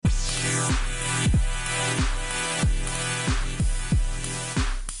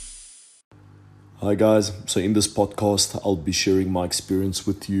Hi guys, so in this podcast I'll be sharing my experience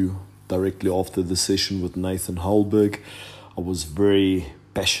with you directly after the session with Nathan Hallberg. I was very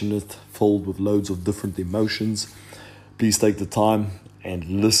passionate, filled with loads of different emotions. Please take the time and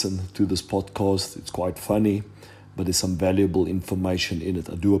listen to this podcast. It's quite funny, but there's some valuable information in it.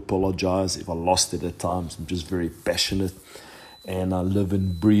 I do apologize if I lost it at times. I'm just very passionate and I live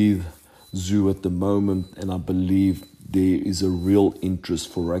and breathe Zoo at the moment, and I believe there is a real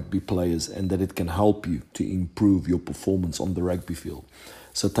interest for rugby players and that it can help you to improve your performance on the rugby field.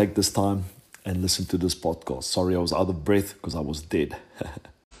 So take this time and listen to this podcast. Sorry, I was out of breath because I was dead.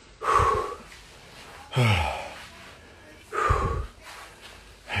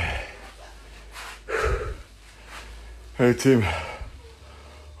 Hey team,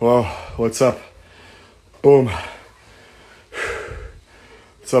 wow, what's up? Boom.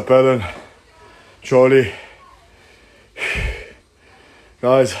 What's up, Alan? Charlie?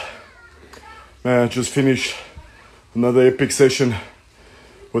 Guys, man, I just finished another epic session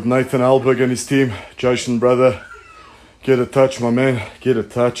with Nathan Hallberg and his team. Jason, brother, get a touch, my man, get a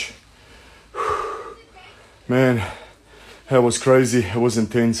touch. Man, that was crazy, it was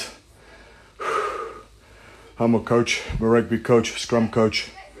intense. I'm a coach, I'm a rugby coach, scrum coach,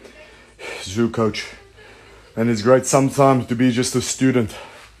 zoo coach. And it's great sometimes to be just a student,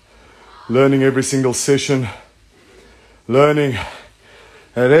 learning every single session, learning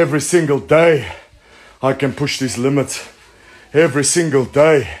that every single day I can push these limits. Every single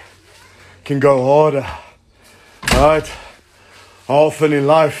day can go harder, right? How often in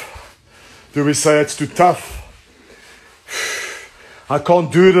life do we say it's too tough? I can't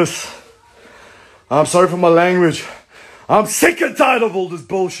do this. I'm sorry for my language. I'm sick and tired of all this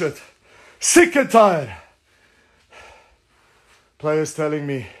bullshit. Sick and tired. Players telling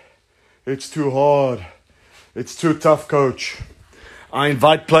me it's too hard. It's too tough, coach. I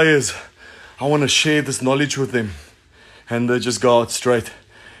invite players. I want to share this knowledge with them. And they just go out straight.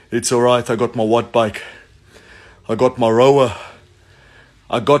 It's alright, I got my watt bike. I got my rower.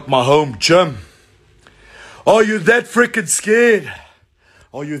 I got my home gym. Are you that freaking scared?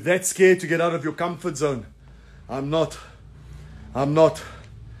 Are you that scared to get out of your comfort zone? I'm not.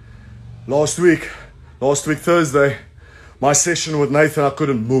 Last week Thursday, my session with Nathan, I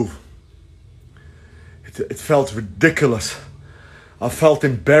couldn't move. It felt ridiculous. I felt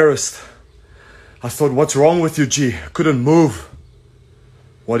embarrassed. I thought, what's wrong with you, G? I couldn't move.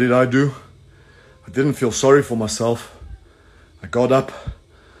 What did I do? I didn't feel sorry for myself. I got up.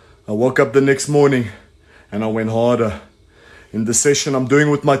 I woke up the next morning and I went harder. In the session I'm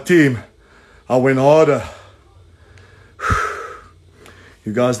doing with my team, I went harder.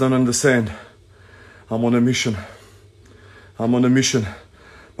 You guys don't understand. I'm on a mission. My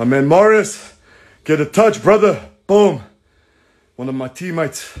man Morris, get a touch, brother. Boom. One of my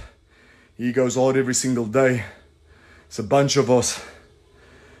teammates, he goes hard every single day. It's a bunch of us.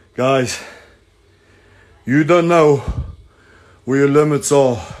 Guys, you don't know where your limits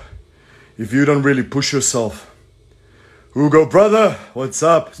are if you don't really push yourself. Hugo, brother, what's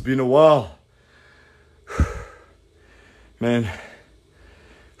up? It's been a while. Man,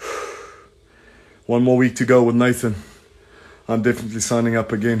 one more week to go with Nathan. I'm definitely signing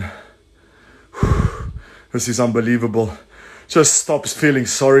up again. This is unbelievable. Just stop feeling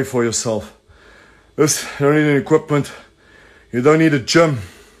sorry for yourself. You don't need any equipment. You don't need a gym.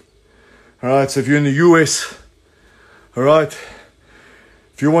 Alright, so if you're in the US, alright,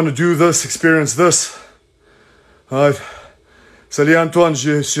 if you want to do this, experience this. Alright. Salut Antoine,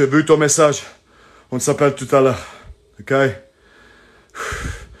 j'ai vu ton message. On s'appelle tout à l'heure. Okay?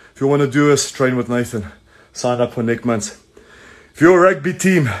 If you want to do this, train with Nathan. Sign up for next month. If you're a rugby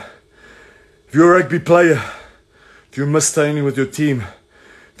team, if you're a rugby player, if you miss training with your team,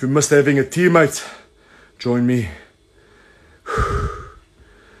 if you miss having a teammate, join me.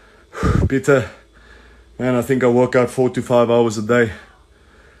 Peter, man, I think I work out 4 to 5 hours a day.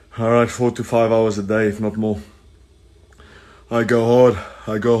 Alright, 4 to 5 hours a day, if not more. I go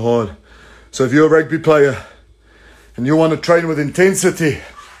hard. So if you're a rugby player and you want to train with intensity,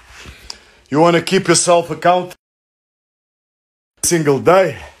 you want to keep yourself accountable every single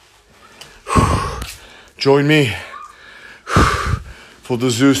day, join me for the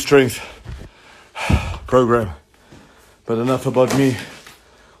Zoo Strength program. But enough about me.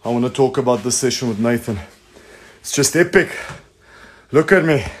 I want to talk about this session with Nathan. It's just epic. Look at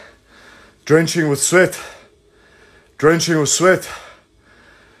me. Drenching with sweat.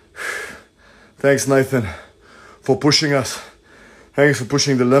 Thanks, Nathan, for pushing us. Thanks for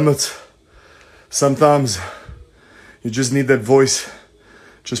pushing the limits. Sometimes you just need that voice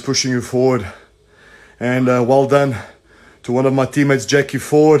just pushing you forward. And well done to one of my teammates, Jackie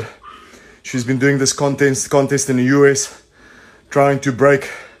Ford. She's been doing this contest in the US, trying to break,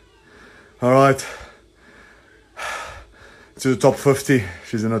 all right, to the top 50.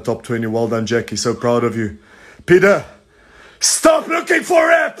 She's in the top 20. Well done, Jackie. So proud of you. Peter, stop looking for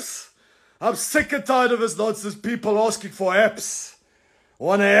apps. I'm sick and tired of this nonsense. People asking for apps.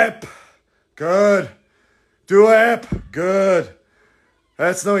 Want an app? Good. Do an app? Good.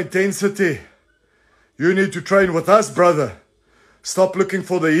 That's no intensity. You need to train with us, brother. Stop looking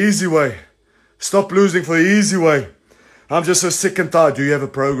for the easy way. Stop losing for the easy way. I'm just so sick and tired. Do you have a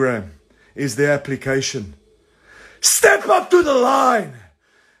program? Is there application? Step up to the line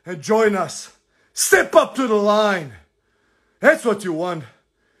and join us. Step up to the line. That's what you want.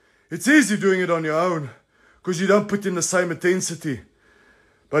 It's easy doing it on your own because you don't put in the same intensity.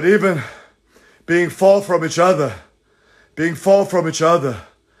 But even being far from each other, we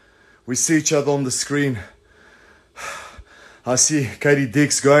see each other on the screen. I see Katie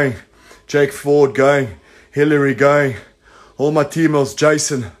Dix going, Jake Ford going, Hillary going, all my teammates,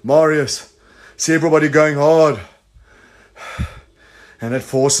 Jason, Marius, see everybody going hard. And that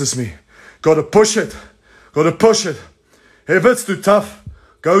forces me. Gotta push it. If it's too tough,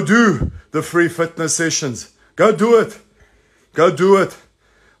 go do the free fitness sessions. Go do it.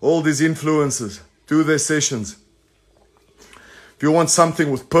 All these influencers, do their sessions. If you want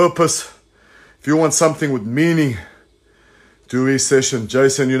something with purpose, if you want something with meaning, do a session.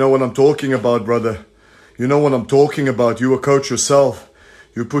 Jason, you know what I'm talking about, brother. You know what I'm talking about. You a coach yourself.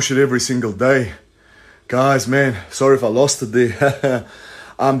 You push it every single day. Guys, man, sorry if I lost it there.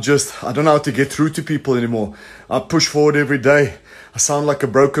 I don't know how to get through to people anymore. I push forward every day. I sound like a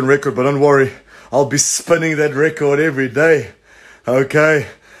broken record, but don't worry. I'll be spinning that record every day. Okay?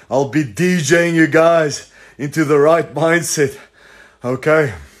 I'll be DJing you guys into the right mindset.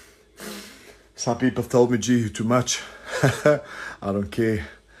 Okay? Some people have told me, gee, you're too much. I don't care.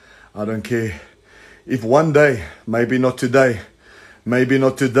 If one day, maybe not today,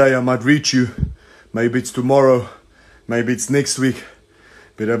 I might reach you. Maybe it's tomorrow. Maybe it's next week.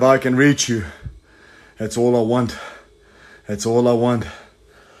 But if I can reach you, that's all I want.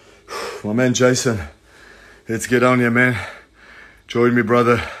 My man Jason, let's get on here, man. Join me,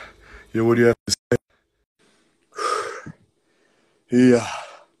 brother. Yeah, what do you have to say? Yeah.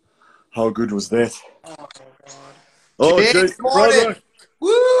 How good was that? Oh, my God. Oh, Jason, Jason, brother. Woo!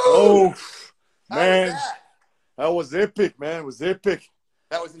 Oh, man. Was that was epic, man. It was epic.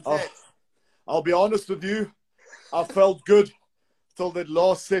 that was intense. I'll be honest with you. I felt good till that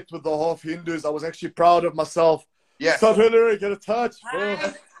last set with the half Hindus. I was actually proud of myself. Yes. Stop, Hillary, get a touch.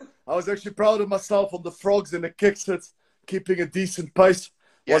 Oh, I was actually proud of myself on the frogs and the kick sets, keeping a decent pace.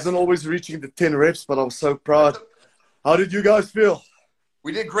 Yes. Wasn't always reaching the 10 reps, but I was so proud. How did you guys feel?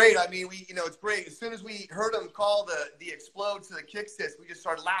 We did great. I mean, it's great. As soon as we heard them call the explode to the kick sets, we just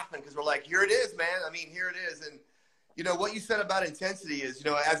started laughing because we're like, here it is, man. I mean, here it is. And, what you said about intensity is,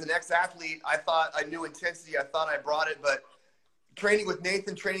 as an ex-athlete, I thought I knew intensity. I thought I brought it. But training with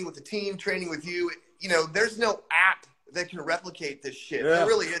Nathan, training with the team, training with you, there's no app that can replicate this shit. Yeah. There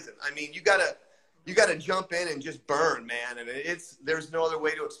really isn't. I mean, you gotta jump in and just burn, man. And there's no other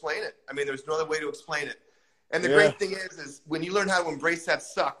way to explain it. And the great thing is when you learn how to embrace that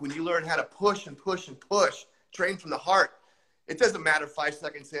suck, when you learn how to push and push and push, train from the heart, it doesn't matter 5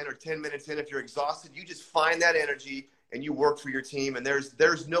 seconds in or 10 minutes in. If you're exhausted, you just find that energy and you work for your team. And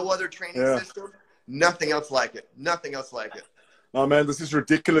there's no other training system, nothing else like it. Oh, man, this is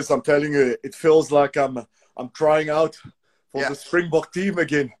ridiculous. I'm telling you, it feels like I'm trying out for the Springbok team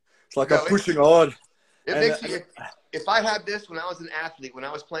again. It's like I'm pushing hard. It makes you. If I had this when I was an athlete, when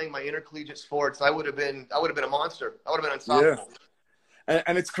I was playing my intercollegiate sports, I would have been a monster. I would have been unstoppable. Yeah.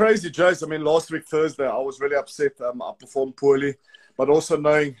 And it's crazy, Jace. I mean, last week, Thursday, I was really upset. I performed poorly. But also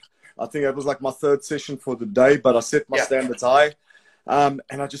knowing, I think it was like my third session for the day, but I set my standards high. And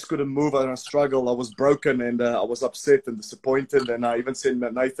I just couldn't move and I struggled. I was broken and I was upset and disappointed. And I even sent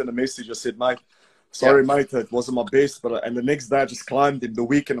Nathan a message. I said, mate, sorry, mate, it wasn't my best. And the next day I just climbed in the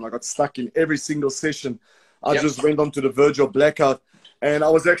weekend and I got stuck in every single session. I just went on to the verge of blackout. And I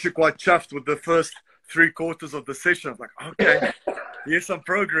was actually quite chuffed with the first 3/4 of the session. I was like, okay, here's some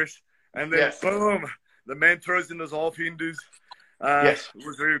progress. And then, boom, the man throws in his half Hindus. It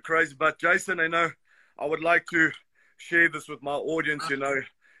was very crazy. But, Jason, I would like to share this with my audience.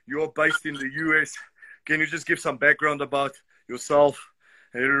 You're based in the US. Can you just give some background about yourself,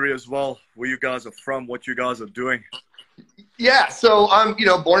 Hillary as well, where you guys are from, what you guys are doing? Yeah, so I'm,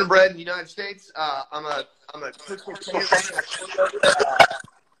 born and bred in the United States. I'm a physical trainer.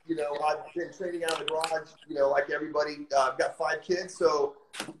 I've been training out of the garage, like everybody. I've got 5 kids, so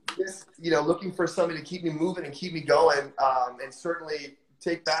just, looking for somebody to keep me moving and keep me going. And certainly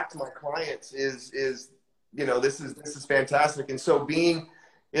take back to my clients is you know, this is fantastic. And so being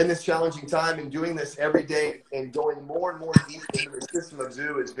in this challenging time and doing this every day and going more and more deep into the system of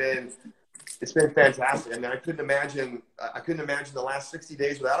Zoo it's been fantastic. I mean, I couldn't imagine the last 60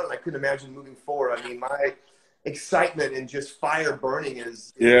 days without it. And I couldn't imagine moving forward. I mean, my excitement and just fire burning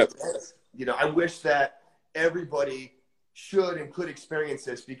is intense. You know, I wish that everybody should and could experience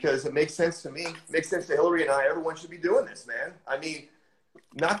this because it makes sense to me. It makes sense to Hillary and I. Everyone should be doing this, man. I mean,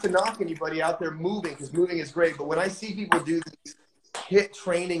 not to knock anybody out there moving, because moving is great. But when I see people do these HIIT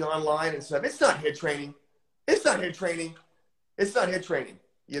training online and stuff, it's not HIIT training. It's not HIIT training. It's not HIIT training,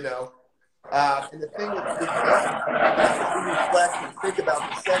 you know. And the thing is, when you reflect and think about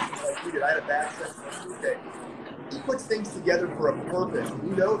the sessions like we did, I had a bad session on Tuesday. He puts things together for a purpose.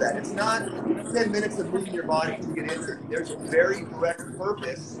 You know that. It's not 10 minutes of moving your body to get injured. There's a very direct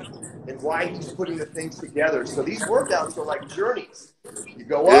purpose in why he's putting the things together. So these workouts are like journeys. You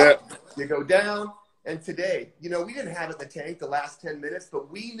go up, you go down, and today, you know, we didn't have it in the tank the last 10 minutes, but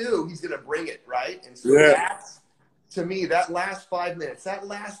we knew he's going to bring it, right? And so that's, to me, that last 5 minutes, that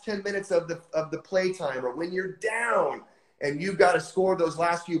last 10 minutes of the play time, or when you're down and you've got to score those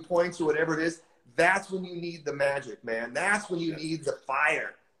last few points or whatever it is, that's when you need the magic, man. That's when you need the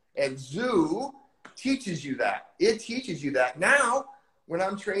fire. And Zoo teaches you that. It teaches you that. Now, when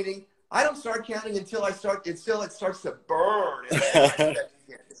I'm training, I don't start counting until it starts to burn.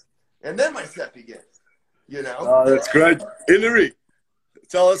 And then my set begins. You know? Oh, that's great. Hillary,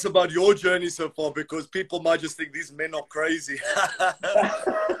 tell us about your journey so far, because people might just think these men are crazy.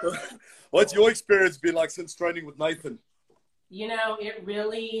 What's your experience been like since training with Nathan? You know, it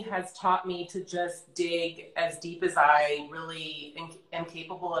really has taught me to just dig as deep as I really am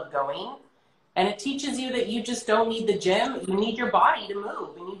capable of going. And it teaches you that you just don't need the gym. You need your body to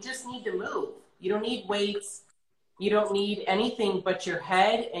move, and you just need to move. You don't need weights. You don't need anything but your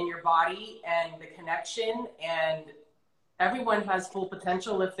head and your body and the connection. And everyone has full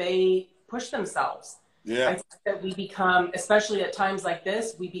potential if they push themselves. Yeah. I think that we become, especially at times like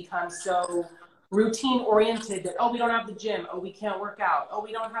this, we become so routine oriented that, oh, we don't have the gym. Oh, we can't work out. Oh,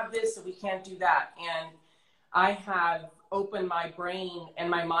 we don't have this, so we can't do that. And I have opened my brain and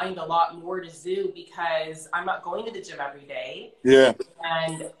my mind a lot more to Zoo because I'm not going to the gym every day. Yeah.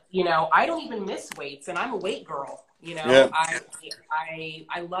 And, you know, I don't even miss weights, and I'm a weight girl. You know, Yeah.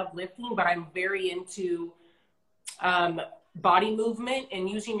 I love lifting, but I'm very into body movement and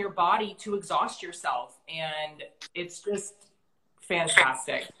using your body to exhaust yourself. And it's just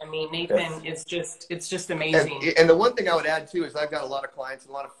fantastic. I mean, Nathan, it's just amazing. And the one thing I would add too is I've got a lot of clients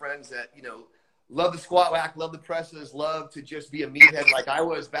and a lot of friends that, you know, love the squat rack, love the presses, love to just be a meathead like I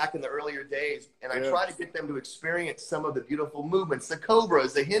was back in the earlier days. And I try to get them to experience some of the beautiful movements, the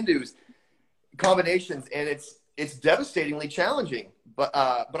cobras, the Hindus, combinations, and it's devastatingly challenging. But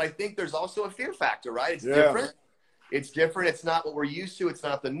I think there's also a fear factor, right? It's different. It's different. It's not what we're used to. It's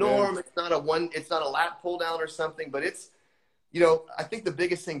not the norm. It's not a lat pull down or something, but it's, you know, I think the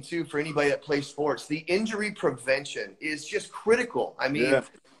biggest thing too for anybody that plays sports, the injury prevention is just critical. I mean,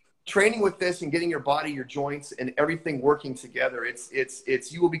 training with this and getting your body, your joints, and everything working together, it's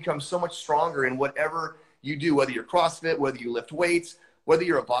you will become so much stronger in whatever you do, whether you're CrossFit, whether you lift weights, whether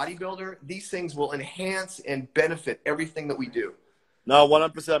you're a bodybuilder. These things will enhance and benefit everything that we do. No,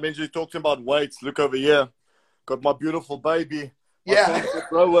 100%. I mean, you talked about weights. Look over here. Got my beautiful baby. Yeah.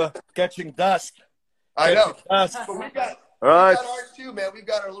 Rower catching dust. I know. Dust. But we've got Right. ours too, man. We've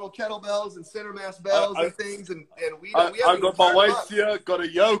got our little kettlebells and center mass bells and things, and we I got my weights here, got a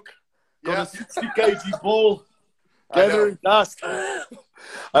yoke, got a 60 kg ball, gathering dust. I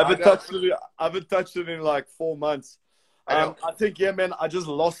haven't touched it in like 4 months. I think, man, I just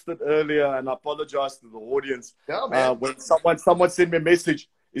lost it earlier, and I apologize to the audience. No, man. When someone sent me a message,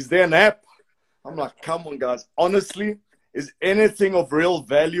 is there an app? I'm like, come on, guys. Honestly, is anything of real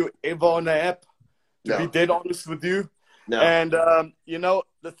value ever on an app? To be dead honest with you. No. And, you know,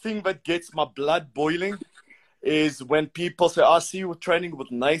 the thing that gets my blood boiling is when people say, I see you training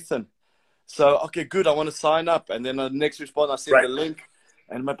with Nathan. So, okay, good. I want to sign up. And then the next response, I send the link.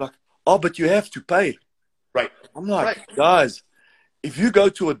 And I'm like, oh, but you have to pay. Right. I'm like, guys, if you go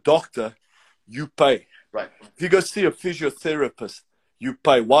to a doctor, you pay. Right. If you go see a physiotherapist, you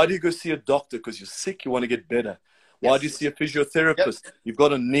pay. Why do you go see a doctor? Because you're sick, you want to get better. Why do you see a physiotherapist? You've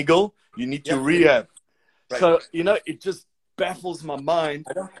got a niggle, you need to rehab. Right. So, you know, it just baffles my mind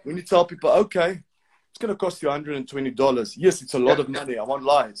when you tell people, okay, it's going to cost you $120. Yes, it's a lot of money. I won't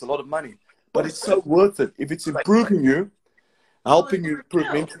lie. It's a lot of money. But it's so worth it. If it's improving you, helping you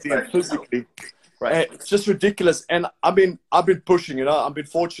improve mentally and physically, it's just ridiculous. And I've been pushing, you know. I've been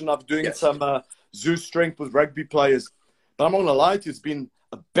fortunate enough doing some Zoo strength with rugby players. But I'm not gonna lie to you, it's been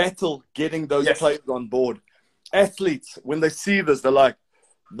a battle getting those Yes. players on board. Athletes, when they see this, they're like,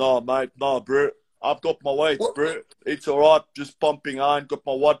 "No, mate, no, bro. I've got my weights, Well- bro. It's all right, just pumping iron. Got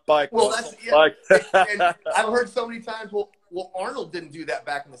my watt bike. Well, got that's my bike." and I've heard so many times. Well, Arnold didn't do that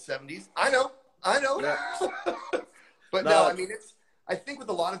back in the '70s. I know. But no, I mean, I think with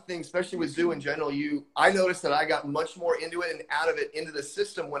a lot of things, especially with Zoo in general, I noticed that I got much more into it and out of it into the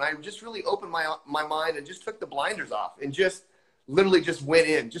system when I just really opened my mind and just took the blinders off and just literally just went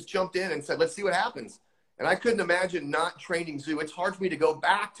in, just jumped in and said, let's see what happens. And I couldn't imagine not training Zoo. It's hard for me to go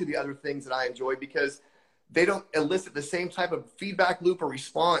back to the other things that I enjoy because they don't elicit the same type of feedback loop or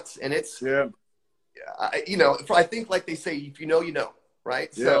response. And it's, I think like they say, if you know, you know, right?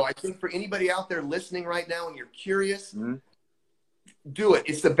 Yeah. So I think for anybody out there listening right now and you're curious, do it.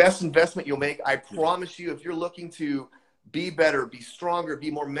 It's the best investment you'll make. I promise you, if you're looking to be better, be stronger,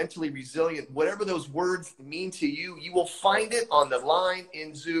 be more mentally resilient, whatever those words mean to you, you will find it on the line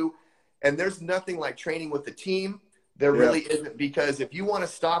in Zoo. And there's nothing like training with the team. There really isn't, because if you want to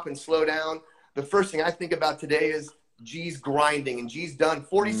stop and slow down, the first thing I think about today is G's grinding, and G's done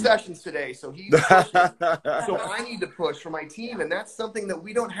 40 sessions today. So he's pushing. So I need to push for my team. And that's something that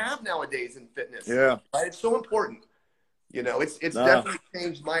we don't have nowadays in fitness. Yeah. Right? It's so important. You know, it's definitely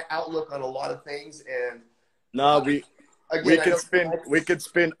changed my outlook on a lot of things. And we could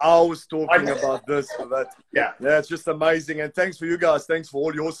spend hours talking about this. But yeah, it's just amazing. And thanks for you guys. Thanks for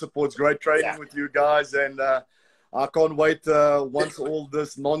all your support. It's great training with you guys. And I can't wait once all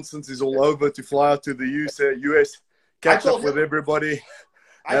this nonsense is all over to fly out to the US, catch up with everybody,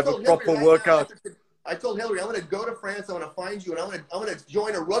 have a proper workout. I told Hillary, I'm going to go to France. I'm going to find you, and I'm going to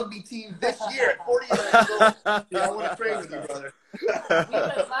join a rugby team this year at 40 years old. Yeah, I want to train with you, brother. We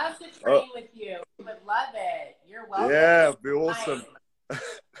would love to train with you. We would love it. You're welcome. Yeah, it'd be awesome.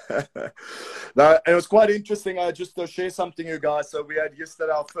 Now, it was quite interesting. I just to share something, you guys. So we had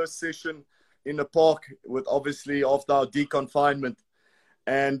yesterday our first session in the park with obviously after our deconfinement,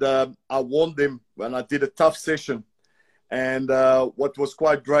 and I warned them when I did a tough session. And what was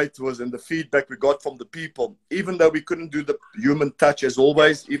quite great was in the feedback we got from the people, even though we couldn't do the human touch as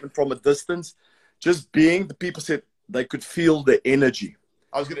always, even from a distance, just being, the people said they could feel the energy.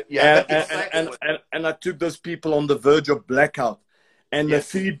 I was going to, and I took those people on the verge of blackout. And the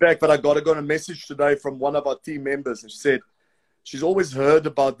feedback that I got a message today from one of our team members, and she said she's always heard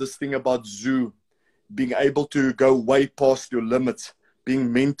about this thing about Zoo, being able to go way past your limits,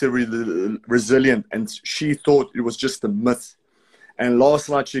 being mentally resilient, and she thought it was just a myth. And last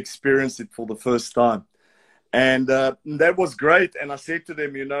night she experienced it for the first time, and that was great. And I said to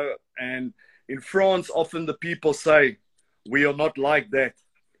them, and in France often the people say we are not like that.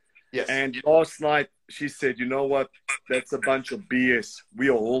 Yes. And last night she said, you know what, that's a bunch of BS. We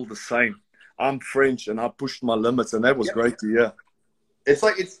are all the same. I'm French and I pushed my limits, and that was great to hear. It's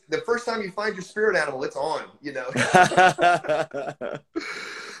like it's the first time you find your spirit animal, it's on,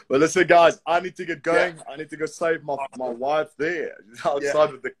 Well, listen, guys, I need to get going. I need to go save my wife there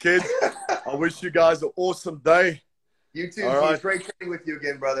outside with the kids. I wish you guys an awesome day. You too. It's great training with you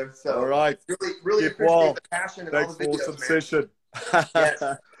again, brother. So, all right. Really appreciate the passion and thanks all the videos, for awesome session. Yes.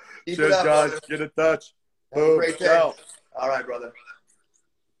 Cheers, guys. Brother. Get in touch. Boom. Great day. Ciao. All right, brother.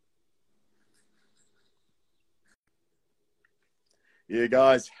 Yeah,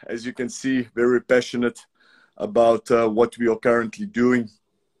 guys, as you can see, very passionate about what we are currently doing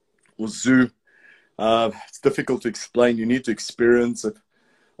with Zoo. It's difficult to explain. You need to experience it.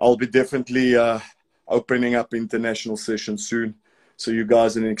 I'll be definitely opening up international sessions soon, so you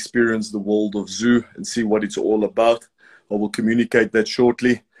guys can experience the world of Zoo and see what it's all about. I will communicate that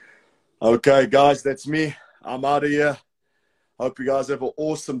shortly. Okay, guys, that's me. I'm out of here. Hope you guys have an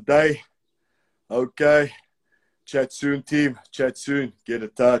awesome day. Okay. Chat soon, team. Chat soon. Get in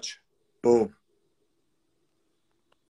touch. Boom.